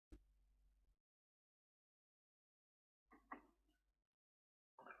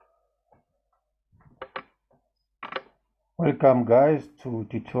Welcome guys to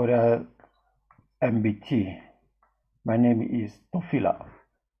tutorial MBT. My name is Tofila.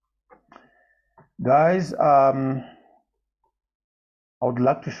 Guys, I would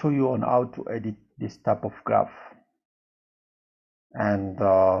like to show you on how to edit this type of graph. And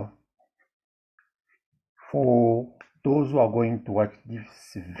for those who are going to watch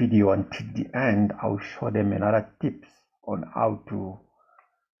this video until the end, I'll show them another tips on how to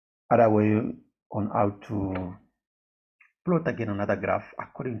plot again another graph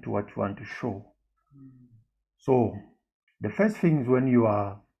according to what you want to show. So the first thing is when you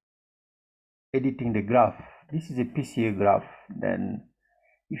are editing the graph, this is a PCA graph. Then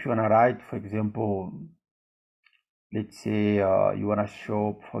if you want to write, for example, let's say you want to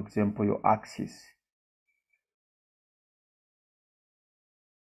show, for example, your axis.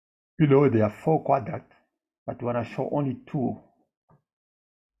 There are 4 quadrants, but you want to show only 2.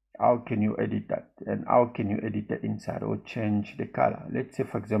 How can you edit that? And how can you edit the inside or change the color? Let's say,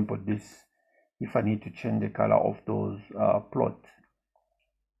 for example, this, if I need to change the color of those plots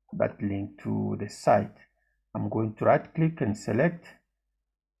that link to the site, I'm going to right click and select,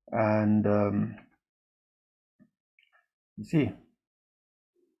 and you see,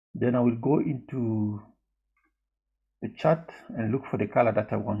 then I will go into the chart and look for the color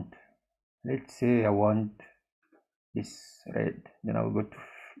that I want. Let's say I want this red. Then I will go to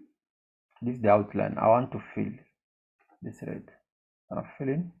this is the outline. I want to fill this red, and I fill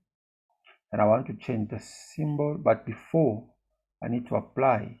in, and I want to change the symbol, but before I need to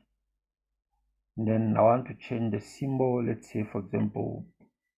apply. And then I want to change the symbol. Let's say, for example,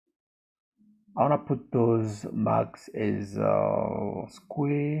 I want to put those marks as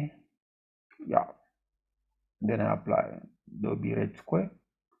square. Yeah. Then I apply. There'll be red square.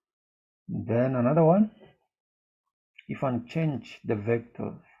 Then another one. If I change the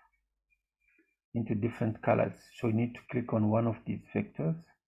vectors into different colors, so you need to click on one of these vectors.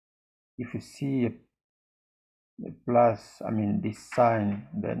 If you see a plus, this sign,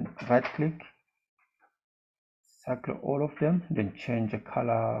 then right click, circle all of them, then change the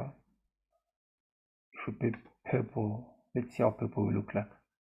color. If you pick purple, let's see how purple will look like.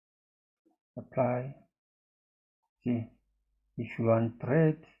 Apply. See, if you want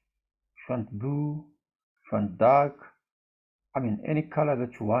red, if you want blue, if you want dark, any color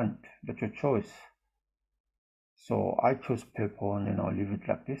that you want, that's your choice. So I chose purple, and then I'll leave it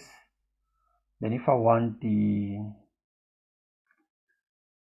like this. Then if I want the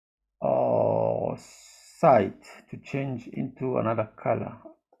site to change into another color,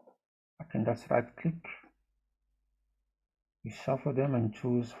 I can just right click, shuffle them, and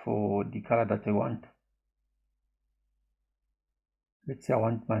choose for the color that I want. Let's say I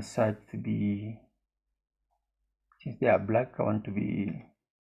want my site to be, since they are black, I want to be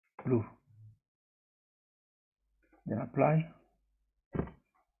blue. Then apply.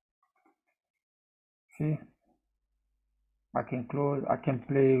 See, I can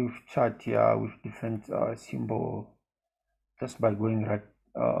play with chart here with different symbol just by going right.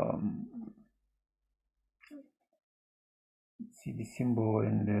 See the symbol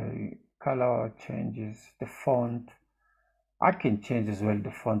and the color changes, the font. I can change as well the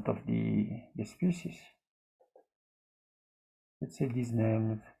font of the species. Let's say these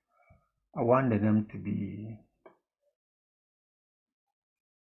names, I want the name to be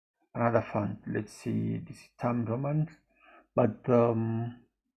another font. Let's see, this is Times Roman, but I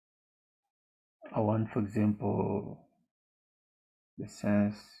want, for example, the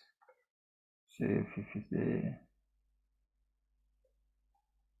sense, say if it's the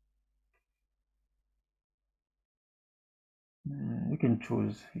you can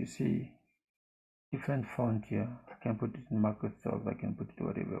choose. You see different font here. I can put it in Microsoft, I can put it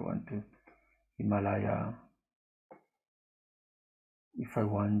whatever I want to, Himalaya. If I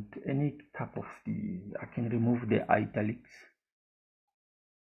want any type of I can remove the italics.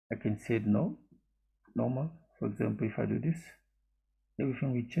 I can say no, normal. For example, if I do this,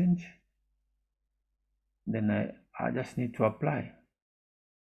 everything will change. Then I just need to apply.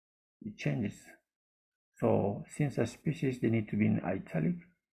 It changes. So since a species, they need to be in italic,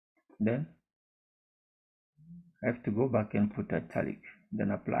 then I have to go back and put italic, then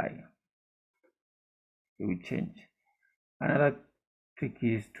apply. It will change. Another trick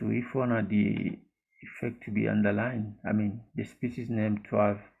is to, if one of the effect to be underlined, the species name to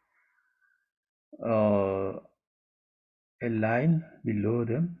have a line below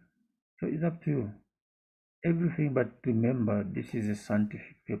them. So it's up to you. Everything, but remember, this is a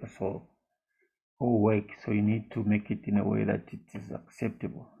scientific paper, so work, so you need to make it in a way that it is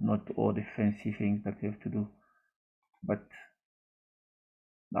acceptable, not all the fancy things that you have to do. But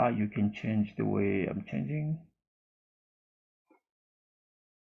now you can change the way I'm changing.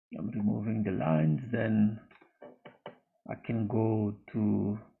 I'm removing the lines. Then I can go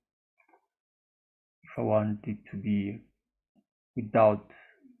to, if I want it to be without,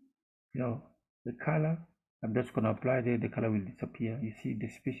 the color, I'm just going to apply there, the color will disappear. You see the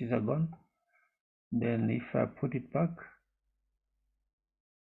species are gone. Then if I put it back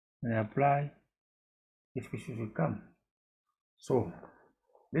and apply, the species will come. So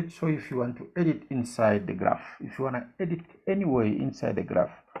let's show you if you want to edit inside the graph. If you want to edit anyway inside the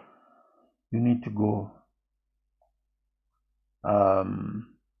graph, you need to go on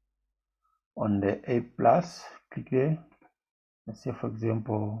the A plus, click there. Let's say, for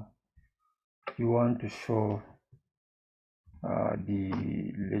example, you want to show the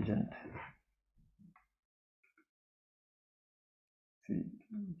legend. See,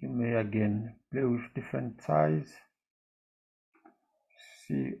 you may again play with different size.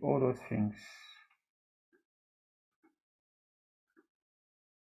 See all those things.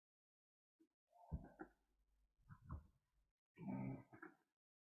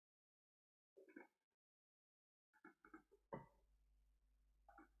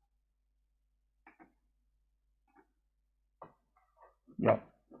 Yeah,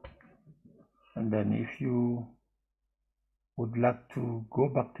 and then if you would like to go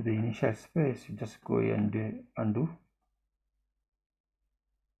back to the initial space, you just go and undo.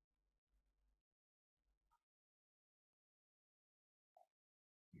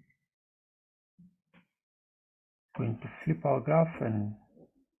 Going to flip our graph, and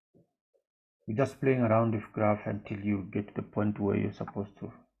you're just playing around with graph until you get to the point where you're supposed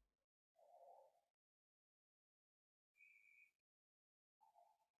to.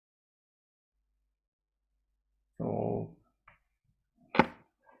 So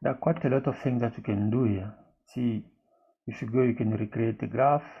there are quite a lot of things that you can do here. See, if you go, you can recreate the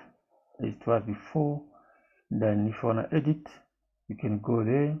graph as it was before. Then if you want to edit, you can go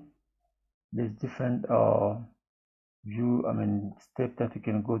there. There's different step that you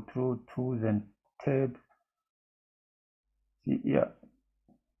can go through, tools and tab. See here,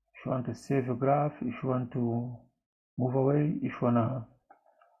 if you want to save a graph, if you want to move away, if you want to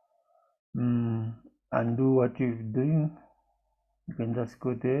undo what you're doing, you can just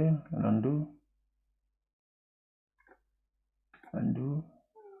go there and undo, undo,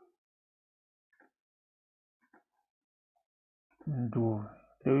 undo.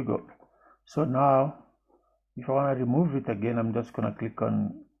 There we go. So now if I want to remove it again, I'm just going to click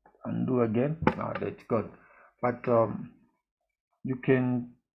on undo again. Now that's good. But you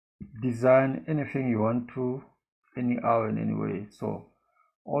can design anything you want to, any hour and any way. So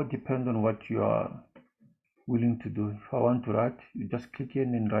all depends on what you are willing to do. If I want to write, you just click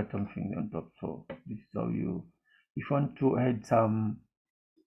in and write something on top. So this is how you, if you want to add some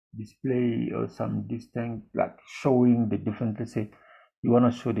display or some distance, like showing the difference, let's say you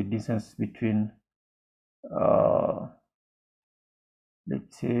want to show the distance between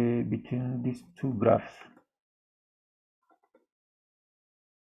let's say between these two graphs.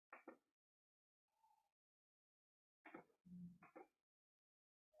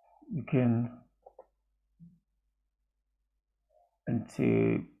 You can, and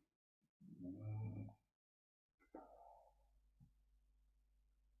say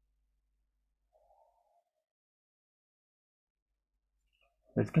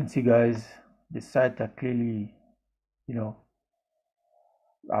as you can see, guys, the sites are clearly,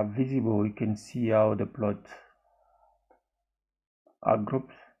 are visible. You can see how the plot are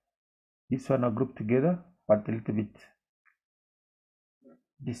grouped. This one are grouped together, but a little bit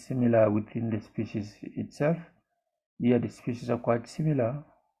dissimilar within the species itself. Here the species are quite similar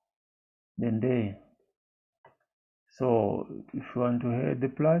than they. So if you want to add the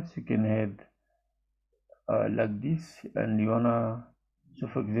plots, you can add like this, and you wanna, so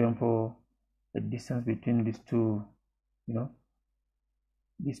for example, the distance between these two,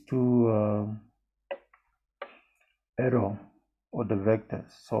 these two arrow or the vectors.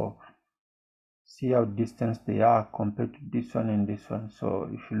 So see how distant they are compared to this one and this one. So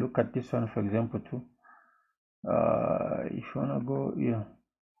if you look at this one, for example, too, if you wanna go here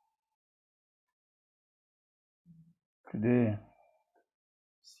today,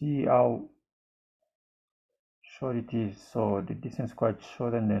 see how short it is. So the distance is quite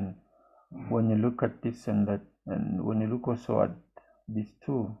short, and then when you look at this and that, and when you look also at these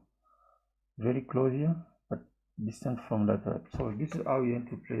two, very close here, but distant from that. So this is how you have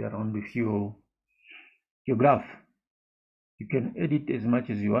to play around with your graph. You can edit as much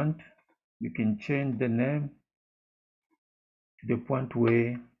as you want. You can change the name to the point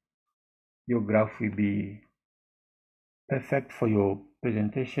where your graph will be perfect for your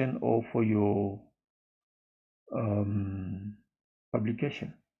presentation or for your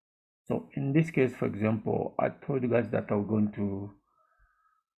publication. So in this case, for example, I told you guys that I'm going to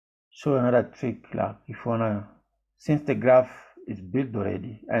show another trick. Like if you wanna, since the graph is built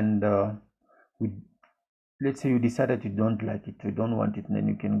already, and we, let's say you decided you don't like it, you don't want it, then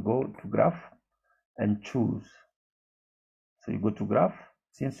you can go to graph and choose. So you go to graph,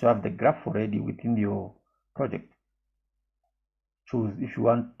 since you have the graph already within your project, choose if you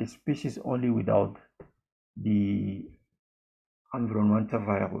want the species only without the environmental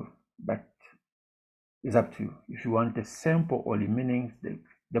variable. But it's up to you. If you want the sample only, meaning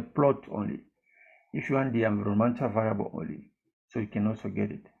the plot only. If you want the environmental variable only, so you can also get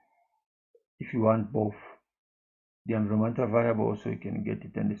it. If you want both, the environmental variable also you can get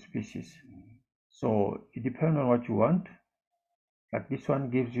it, and the species. So it depends on what you want. Like this one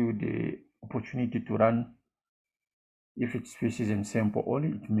gives you the opportunity to run. If it's species and sample only,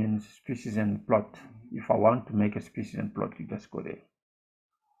 it means species and plot. If I want to make a species and plot, you just go there.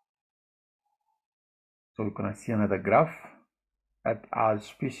 So you're gonna see another graph that has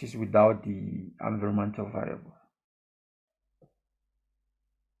species without the environmental variable.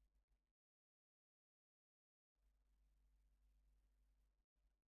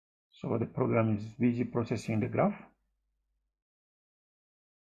 So the program is busy processing the graph.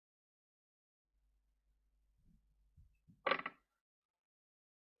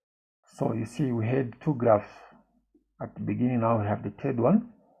 So you see we had two graphs at the beginning. Now we have the third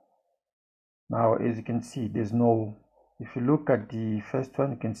one. Now as you can see, there's no, if you look at the first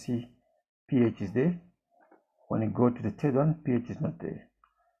one, you can see pH is there. When you go to the third one, pH is not there.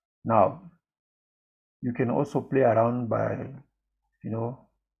 Now you can also play around by,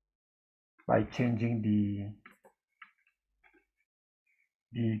 by changing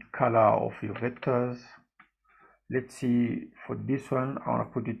the color of your vectors. Let's see, for this one I want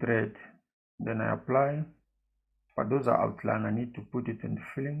to put it red, then I apply, but those are outline. I need to put it in the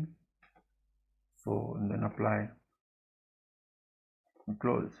filling, so, and then apply and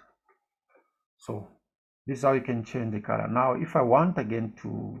close. So this is how you can change the color. Now if I want again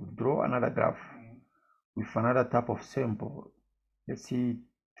to draw another graph with another type of sample, let's see,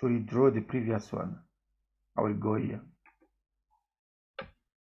 to redraw the previous one, I will go here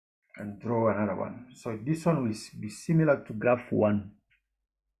and draw another one. So this one will be similar to graph 1.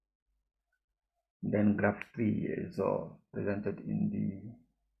 Then graph 3 is presented in the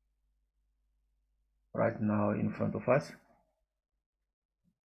right now in front of us.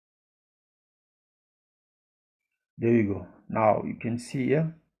 There you go. Now you can see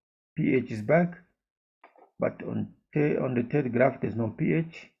here pH is back, but on the third graph there's no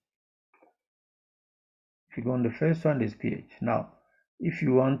pH. If you go on the first one, there's pH. Now if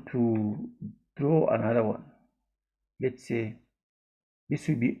you want to draw another one, let's say this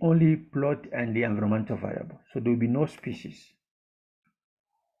will be only plot and the environmental variable, so there will be no species.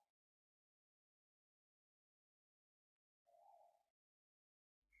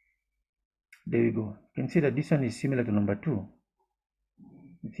 There you go. You can see that this one is similar to number 2.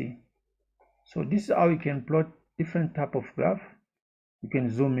 You see, so this is how you can plot different type of graph. You can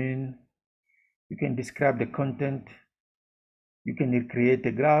zoom in, you can describe the content, you can recreate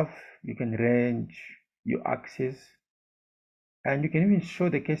a graph, you can range your axis, and you can even show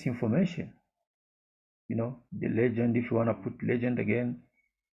the case information, the legend, if you want to put legend again,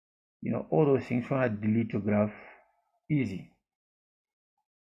 all those things. You want to delete your graph, easy.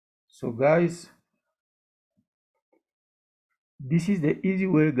 So guys, this is the easy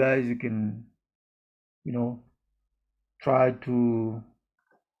way, guys. You can try to,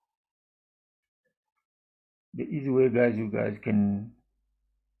 the easy way, guys, you guys can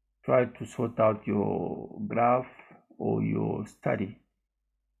try to sort out your graph or your study.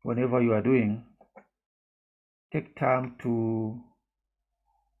 Whenever you are doing, take time to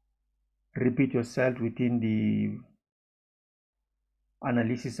repeat yourself within the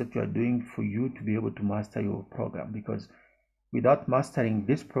analysis that you are doing for you to be able to master your program. Because without mastering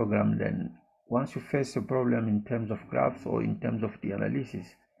this program, then once you face a problem in terms of graphs or in terms of the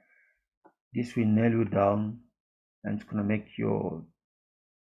analysis, this will nail you down, and it's going to make your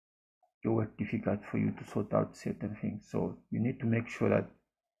work difficult for you to sort out certain things. So you need to make sure that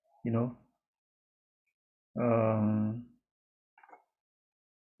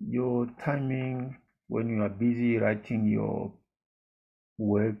your timing when you are busy writing your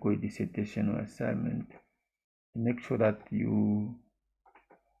work or dissertation or assignment, to make sure that you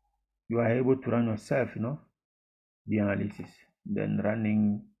are able to run yourself, the analysis, then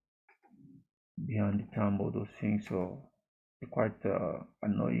running behind the time, all those things. So it's quite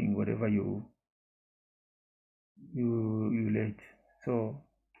annoying whatever you late. So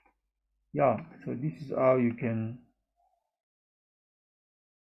yeah, so this is how you can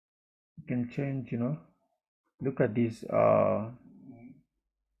can change, look at this, the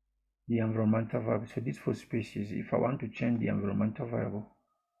environmental variable. So this for species, if I want to change the environmental variable,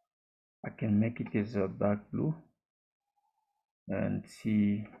 I can make it as a dark blue and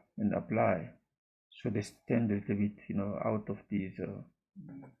see and apply. So they stand a little bit, out of these.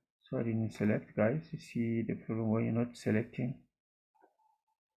 So I didn't select, guys. You see the problem when you're not selecting.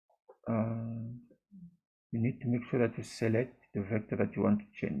 You need to make sure that you select the vector that you want to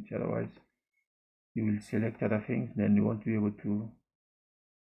change. Otherwise, you will select other things. Then you want to be able to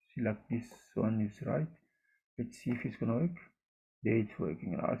see like this one is right. Let's see if it's gonna work. There it's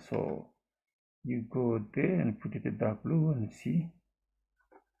working now. So you go there and put it in dark blue and see.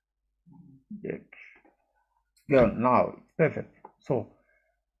 Yeah, now it's perfect. So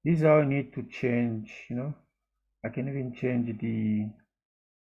this is how I need to change, I can even change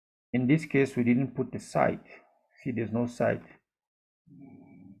in this case we didn't put the site. See, there's no site.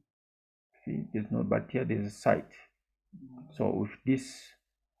 See, there's no, but here there's a site. So with this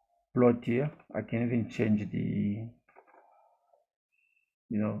plot here, I can even change the,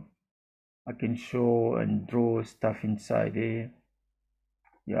 I can show and draw stuff inside there.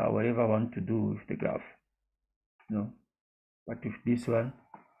 Yeah, whatever I want to do with the graph, but with this one,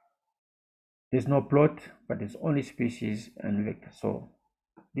 there's no plot, but there's only species and vector. So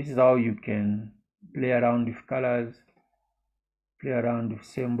this is how you can play around with colors, play around with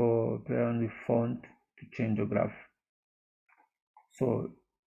symbol, play around with font to change your graph. So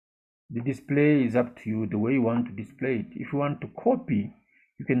the display is up to you, the way you want to display it. If you want to copy,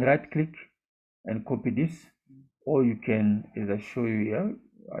 you can right click and copy this, or you can, as I show you here,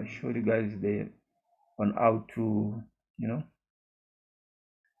 I showed you guys there on how to,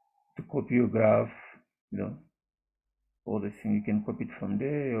 to copy your graph, all the thing. You can copy it from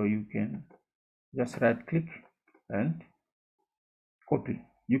there, or you can just right click and copy.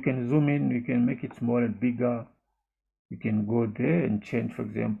 You can zoom in, you can make it smaller, bigger. You can go there and change. For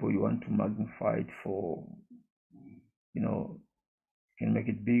example, you want to magnify it for, you can make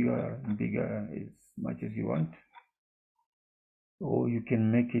it bigger and bigger as much as you want, or you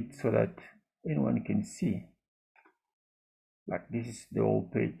can make it so that anyone can see, like this is the whole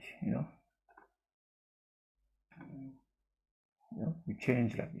page. You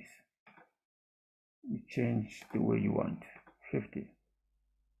change like this, you change the way you want. 50.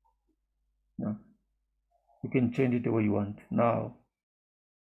 You can change it the way you want. Now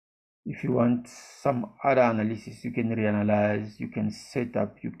if you want some other analysis, you can reanalyze, you can set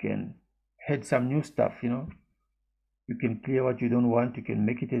up, you can add some new stuff. You can clear what you don't want, you can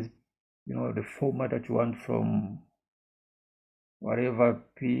make it as the format that you want, from whatever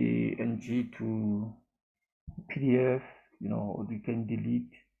PNG to PDF. You can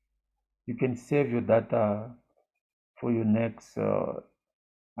delete, you can save your data for your next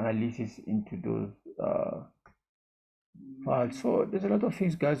analysis into those files. So there's a lot of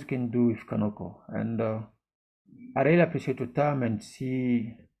things, guys, you can do with CANOCO, and I really appreciate your time and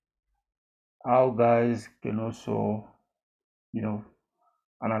see how guys can also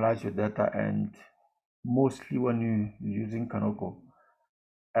analyze your data, and mostly when you're using CANOCO,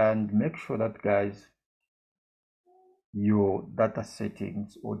 and make sure that, guys, your data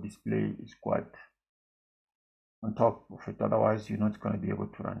settings or display is quite on top of it. Otherwise you're not going to be able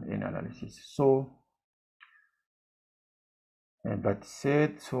to run any analysis. So, and that's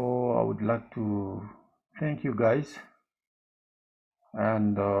it. So I would like to thank you guys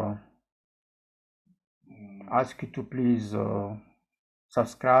and ask you to please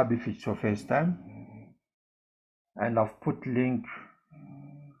subscribe if it's your first time, and I've put link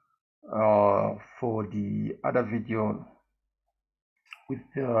for the other video with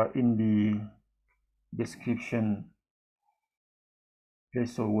in the description.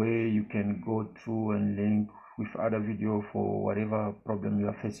 There's a way you can go through and link with other video for whatever problem you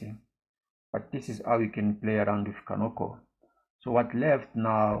are facing. But this is how you can play around with CANOCO. So what left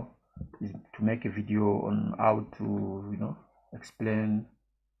now is to make a video on how to explain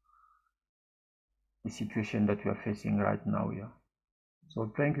the situation that we are facing right now here.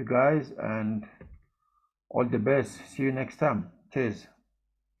 So thank you guys and all the best. See you next time. Cheers.